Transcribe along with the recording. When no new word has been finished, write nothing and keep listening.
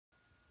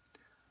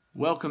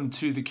Welcome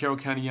to the Carroll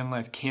County Young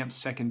Life Camp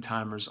Second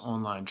Timers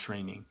online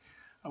training.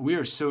 We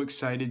are so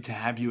excited to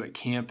have you at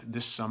camp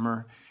this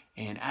summer.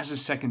 And as a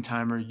second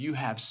timer, you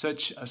have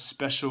such a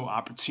special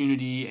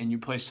opportunity and you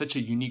play such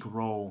a unique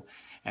role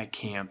at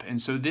camp. And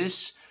so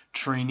this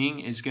training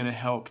is going to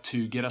help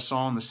to get us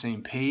all on the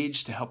same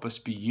page, to help us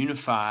be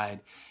unified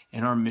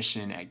in our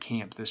mission at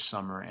camp this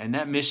summer. And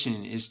that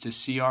mission is to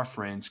see our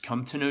friends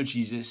come to know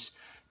Jesus,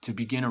 to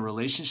begin a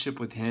relationship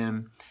with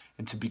Him,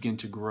 and to begin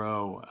to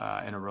grow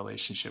in a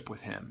relationship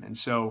with Him. And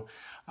so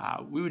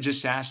we would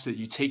just ask that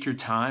you take your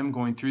time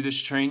going through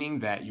this training,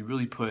 that you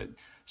really put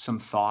some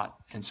thought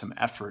and some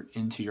effort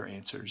into your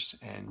answers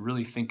and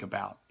really think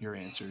about your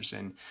answers.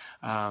 And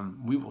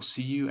we will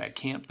see you at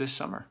camp this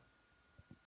summer.